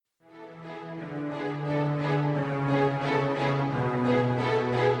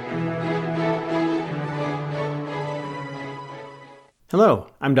Hello,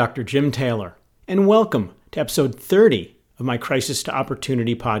 I'm Dr. Jim Taylor, and welcome to episode 30 of my Crisis to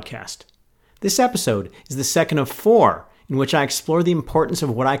Opportunity podcast. This episode is the second of 4 in which I explore the importance of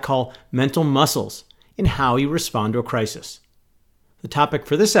what I call mental muscles in how you respond to a crisis. The topic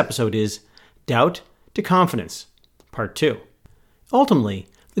for this episode is Doubt to Confidence, Part 2. Ultimately,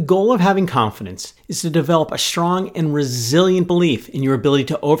 the goal of having confidence is to develop a strong and resilient belief in your ability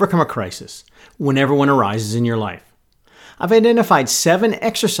to overcome a crisis whenever one arises in your life. I've identified 7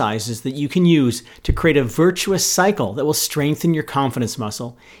 exercises that you can use to create a virtuous cycle that will strengthen your confidence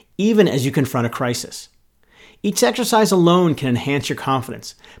muscle even as you confront a crisis. Each exercise alone can enhance your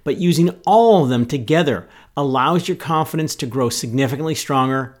confidence, but using all of them together allows your confidence to grow significantly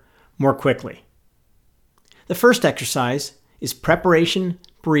stronger more quickly. The first exercise is preparation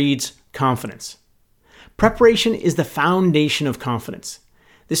breeds confidence. Preparation is the foundation of confidence.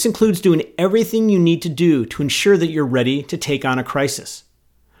 This includes doing everything you need to do to ensure that you're ready to take on a crisis.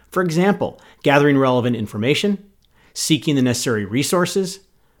 For example, gathering relevant information, seeking the necessary resources,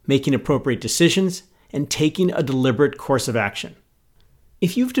 making appropriate decisions, and taking a deliberate course of action.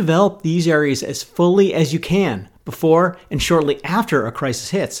 If you've developed these areas as fully as you can before and shortly after a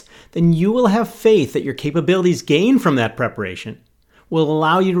crisis hits, then you will have faith that your capabilities gained from that preparation will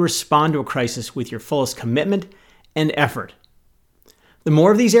allow you to respond to a crisis with your fullest commitment and effort. The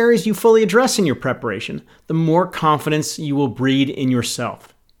more of these areas you fully address in your preparation, the more confidence you will breed in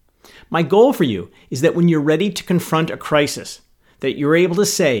yourself. My goal for you is that when you're ready to confront a crisis, that you're able to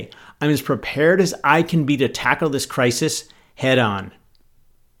say, I'm as prepared as I can be to tackle this crisis head on.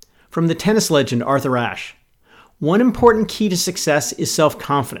 From the tennis legend Arthur Ashe, one important key to success is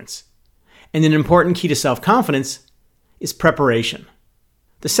self-confidence, and an important key to self-confidence is preparation.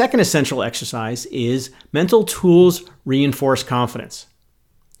 The second essential exercise is mental tools reinforce confidence.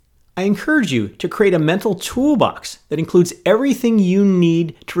 I encourage you to create a mental toolbox that includes everything you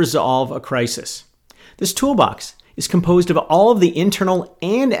need to resolve a crisis. This toolbox is composed of all of the internal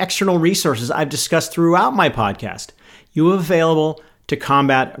and external resources I've discussed throughout my podcast you have available to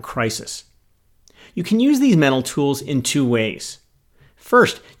combat a crisis. You can use these mental tools in 2 ways.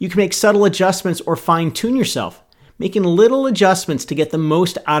 First, you can make subtle adjustments or fine-tune yourself, making little adjustments to get the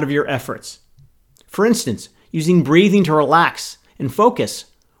most out of your efforts. For instance, using breathing to relax and focus,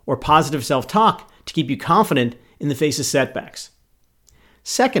 or positive self-talk to keep you confident in the face of setbacks.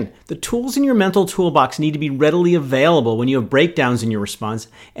 Second, the tools in your mental toolbox need to be readily available when you have breakdowns in your response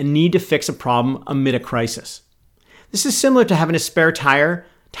and need to fix a problem amid a crisis. This is similar to having a spare tire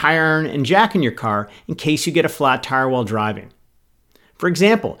iron, and jack in your car in case you get a flat tire while driving. For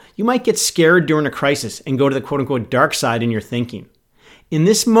example, you might get scared during a crisis and go to the quote-unquote dark side in your thinking. In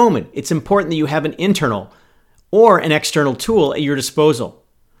this moment, it's important that you have an internal or an external tool at your disposal.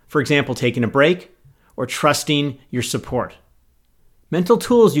 For example, taking a break or trusting your support. Mental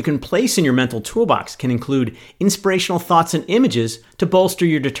tools you can place in your mental toolbox can include inspirational thoughts and images to bolster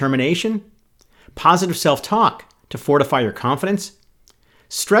your determination, positive self-talk to fortify your confidence,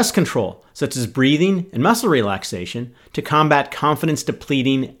 stress control such as breathing and muscle relaxation to combat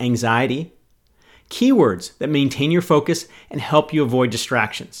confidence-depleting anxiety, keywords that maintain your focus and help you avoid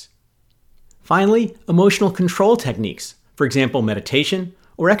distractions. Finally, emotional control techniques, for example, meditation,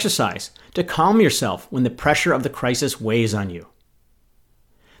 or exercise to calm yourself when the pressure of the crisis weighs on you.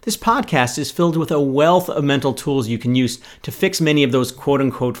 This podcast is filled with a wealth of mental tools you can use to fix many of those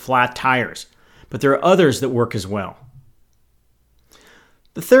quote-unquote flat tires, but there are others that work as well.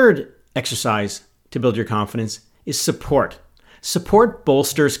 The third exercise to build your confidence is support. Support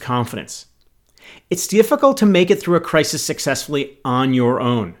bolsters confidence. It's difficult to make it through a crisis successfully on your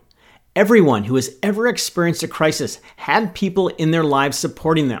own. Everyone who has ever experienced a crisis had people in their lives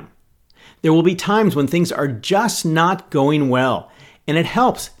supporting them. There will be times when things are just not going well, and it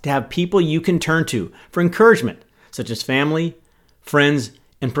helps to have people you can turn to for encouragement, such as family, friends,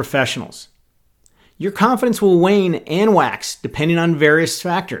 and professionals. Your confidence will wane and wax depending on various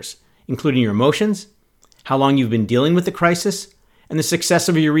factors, including your emotions, how long you've been dealing with the crisis, and the success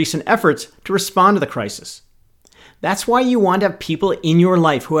of your recent efforts to respond to the crisis. That's why you want to have people in your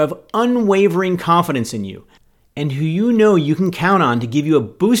life who have unwavering confidence in you and who you know you can count on to give you a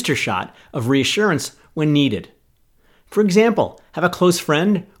booster shot of reassurance when needed. For example, have a close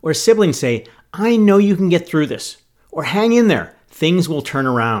friend or a sibling say, I know you can get through this, or hang in there, things will turn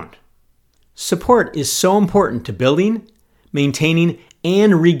around. Support is so important to building, maintaining,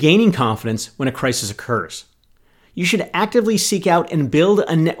 and regaining confidence when a crisis occurs. You should actively seek out and build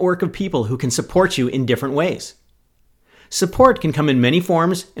a network of people who can support you in different ways. Support can come in many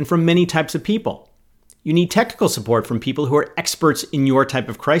forms and from many types of people. You need technical support from people who are experts in your type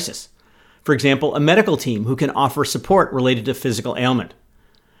of crisis. For example, a medical team who can offer support related to physical ailment.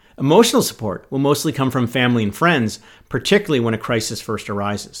 Emotional support will mostly come from family and friends, particularly when a crisis first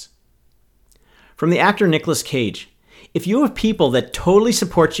arises. From the actor Nicolas Cage, if you have people that totally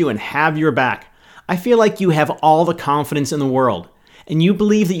support you and have your back, I feel like you have all the confidence in the world, and you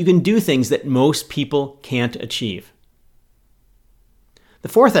believe that you can do things that most people can't achieve. The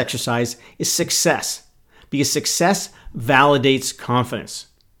fourth exercise is success, because success validates confidence.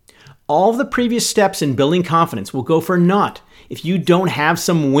 All of the previous steps in building confidence will go for naught if you don't have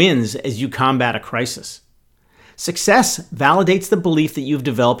some wins as you combat a crisis. Success validates the belief that you've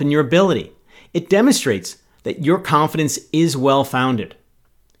developed in your ability. It demonstrates that your confidence is well-founded.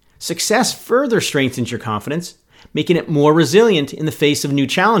 Success further strengthens your confidence, making it more resilient in the face of new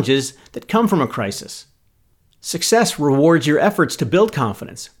challenges that come from a crisis. Success rewards your efforts to build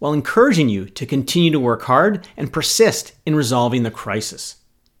confidence while encouraging you to continue to work hard and persist in resolving the crisis.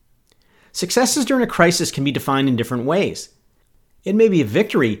 Successes during a crisis can be defined in different ways. It may be a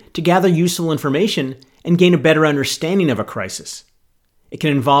victory to gather useful information and gain a better understanding of a crisis. It can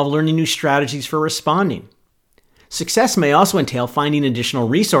involve learning new strategies for responding. Success may also entail finding additional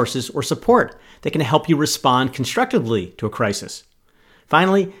resources or support that can help you respond constructively to a crisis.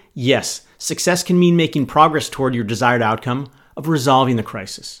 Finally, yes, success can mean making progress toward your desired outcome of resolving the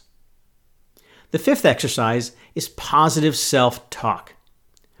crisis. The fifth exercise is positive self-talk.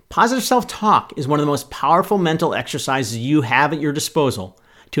 Positive self-talk is one of the most powerful mental exercises you have at your disposal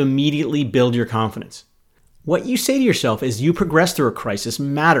to immediately build your confidence. What you say to yourself as you progress through a crisis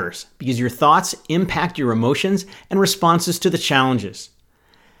matters because your thoughts impact your emotions and responses to the challenges.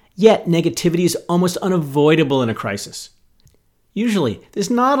 Yet, negativity is almost unavoidable in a crisis. Usually, there's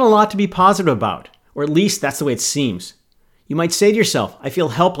not a lot to be positive about, or at least that's the way it seems. You might say to yourself, I feel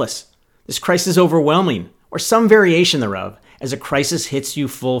helpless, this crisis is overwhelming, or some variation thereof as a crisis hits you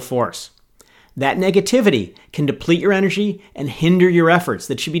full force. That negativity can deplete your energy and hinder your efforts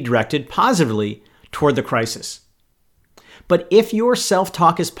that should be directed positively toward the crisis. But if your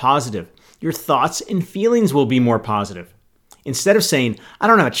self-talk is positive, your thoughts and feelings will be more positive. Instead of saying, I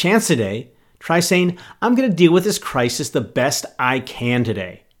don't have a chance today, try saying, I'm going to deal with this crisis the best I can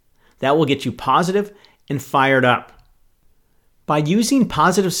today. That will get you positive and fired up. By using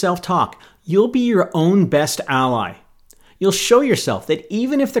positive self-talk, you'll be your own best ally. You'll show yourself that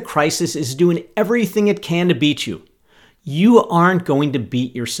even if the crisis is doing everything it can to beat you, you aren't going to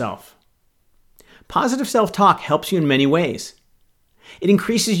beat yourself. Positive self-talk helps you in many ways. It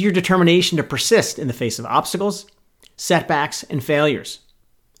increases your determination to persist in the face of obstacles, setbacks, and failures.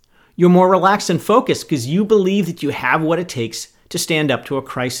 You're more relaxed and focused because you believe that you have what it takes to stand up to a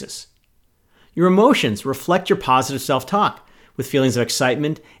crisis. Your emotions reflect your positive self-talk with feelings of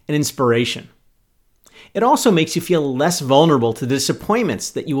excitement and inspiration. It also makes you feel less vulnerable to the disappointments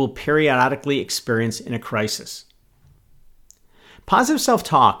that you will periodically experience in a crisis. Positive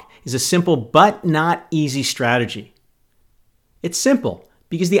self-talk is a simple but not easy strategy. It's simple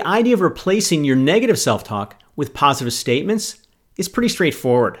because the idea of replacing your negative self-talk with positive statements is pretty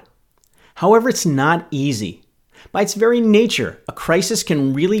straightforward. However, it's not easy. By its very nature, a crisis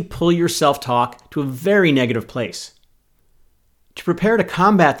can really pull your self-talk to a very negative place. To prepare to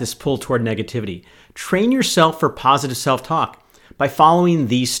combat this pull toward negativity, train yourself for positive self-talk by following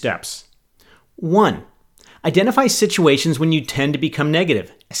these steps. 1. Identify situations when you tend to become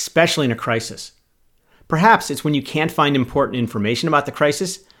negative, especially in a crisis. Perhaps it's when you can't find important information about the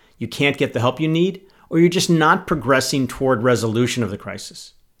crisis, you can't get the help you need, or you're just not progressing toward resolution of the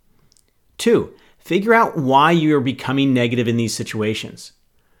crisis. 2. Figure out why you are becoming negative in these situations.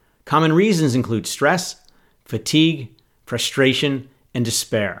 Common reasons include stress, fatigue, frustration, and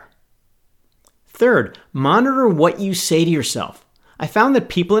despair. 3. Monitor what you say to yourself. I found that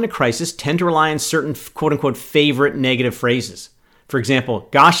people in a crisis tend to rely on certain quote-unquote favorite negative phrases. For example,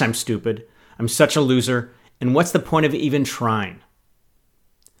 gosh, I'm stupid, I'm such a loser, and what's the point of even trying?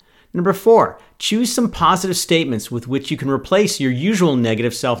 4. Choose some positive statements with which you can replace your usual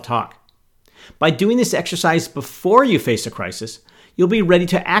negative self-talk. By doing this exercise before you face a crisis, you'll be ready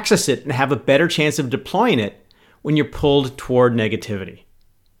to access it and have a better chance of deploying it when you're pulled toward negativity.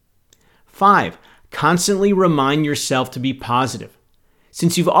 5. Constantly remind yourself to be positive.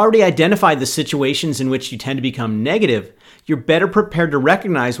 Since you've already identified the situations in which you tend to become negative, you're better prepared to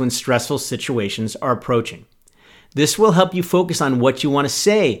recognize when stressful situations are approaching. This will help you focus on what you want to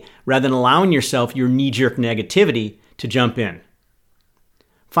say rather than allowing yourself your knee-jerk negativity to jump in.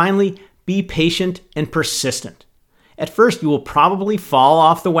 Finally, be patient and persistent. At first, you will probably fall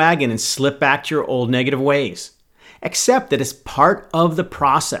off the wagon and slip back to your old negative ways. Accept that it's part of the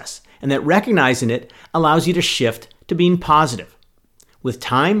process and that recognizing it allows you to shift to being positive. With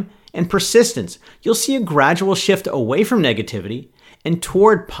time and persistence, you'll see a gradual shift away from negativity and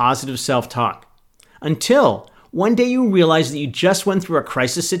toward positive self-talk, until one day you realize that you just went through a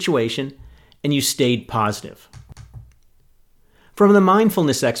crisis situation and you stayed positive. From the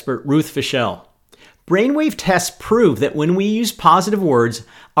mindfulness expert Ruth Fischel, brainwave tests prove that when we use positive words,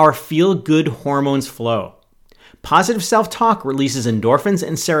 our feel-good hormones flow. Positive self-talk releases endorphins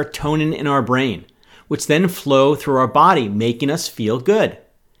and serotonin in our brain, which then flow through our body, making us feel good.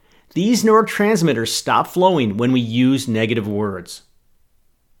 These neurotransmitters stop flowing when we use negative words.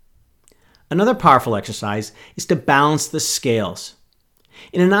 Another powerful exercise is to balance the scales.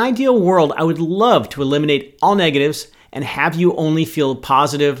 In an ideal world, I would love to eliminate all negatives and have you only feel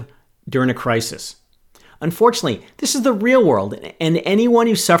positive during a crisis. Unfortunately, this is the real world, and anyone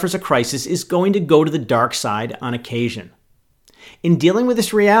who suffers a crisis is going to go to the dark side on occasion. In dealing with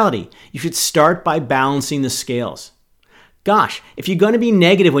this reality, you should start by balancing the scales. Gosh, if you're going to be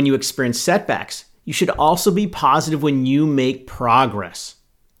negative when you experience setbacks, you should also be positive when you make progress.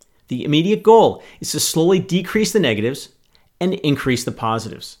 The immediate goal is to slowly decrease the negatives and increase the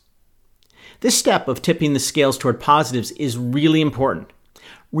positives. This step of tipping the scales toward positives is really important.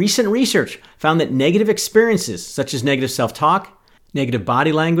 Recent research found that negative experiences, such as negative self-talk, negative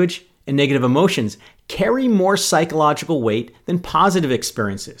body language, and negative emotions, carry more psychological weight than positive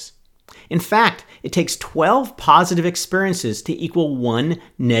experiences. In fact, it takes 12 positive experiences to equal one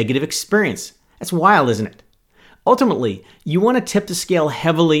negative experience. That's wild, isn't it? Ultimately, you want to tip the scale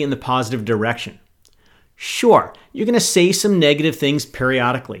heavily in the positive direction. Sure, you're going to say some negative things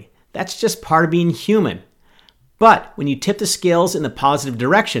periodically. That's just part of being human. But when you tip the scales in the positive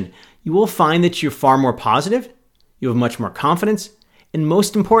direction, you will find that you're far more positive, you have much more confidence, and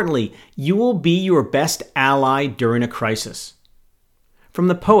most importantly, you will be your best ally during a crisis. From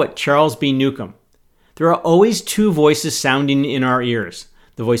the poet Charles B. Newcomb, there are always two voices sounding in our ears,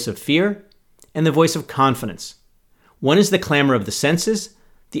 the voice of fear and the voice of confidence. One is the clamor of the senses,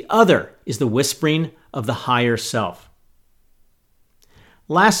 the other is the whispering of the higher self.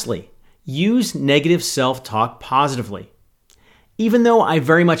 Lastly, use negative self-talk positively. Even though I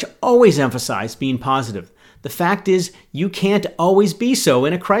very much always emphasize being positive, the fact is you can't always be so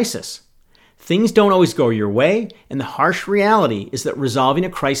in a crisis. Things don't always go your way, and the harsh reality is that resolving a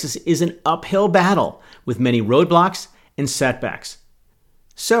crisis is an uphill battle with many roadblocks and setbacks.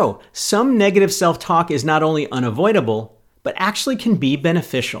 So, some negative self-talk is not only unavoidable, but actually can be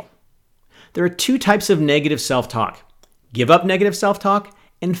beneficial. There are two types of negative self-talk: give up negative self-talk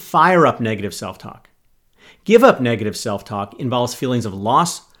and fire up negative self-talk. Give up negative self-talk involves feelings of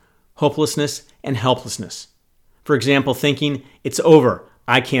loss, hopelessness, and helplessness. For example, thinking, it's over,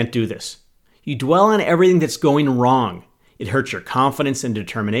 I can't do this. You dwell on everything that's going wrong. It hurts your confidence and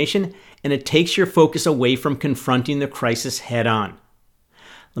determination, and it takes your focus away from confronting the crisis head on.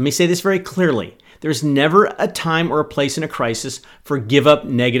 Let me say this very clearly. There's never a time or a place in a crisis for give up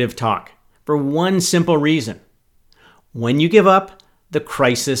negative talk, for one simple reason. When you give up, the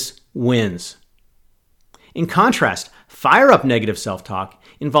crisis wins. In contrast, fire up negative self-talk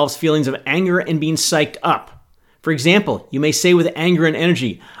involves feelings of anger and being psyched up. For example, you may say with anger and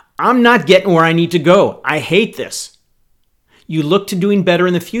energy, I'm not getting where I need to go. I hate this. You look to doing better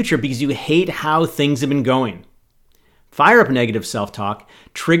in the future because you hate how things have been going. Fire up negative self-talk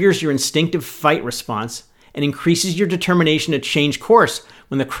triggers your instinctive fight response and increases your determination to change course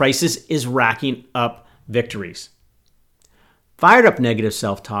when the crisis is racking up victories. Fired up negative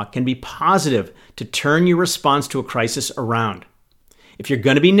self-talk can be positive to turn your response to a crisis around. If you're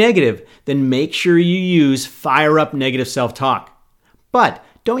going to be negative, then make sure you use fire up negative self-talk. But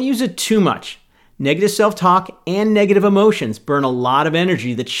don't use it too much. Negative self-talk and negative emotions burn a lot of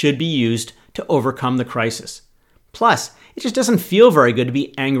energy that should be used to overcome the crisis. Plus, it just doesn't feel very good to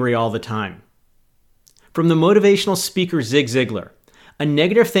be angry all the time. From the motivational speaker Zig Ziglar, a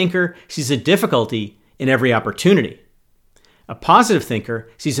negative thinker sees a difficulty in every opportunity. A positive thinker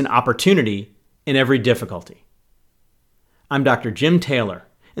sees an opportunity in every difficulty. I'm Dr. Jim Taylor,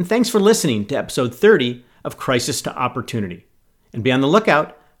 and thanks for listening to episode 30 of Crisis to Opportunity. And be on the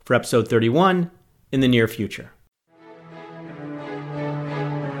lookout for episode 31 in the near future.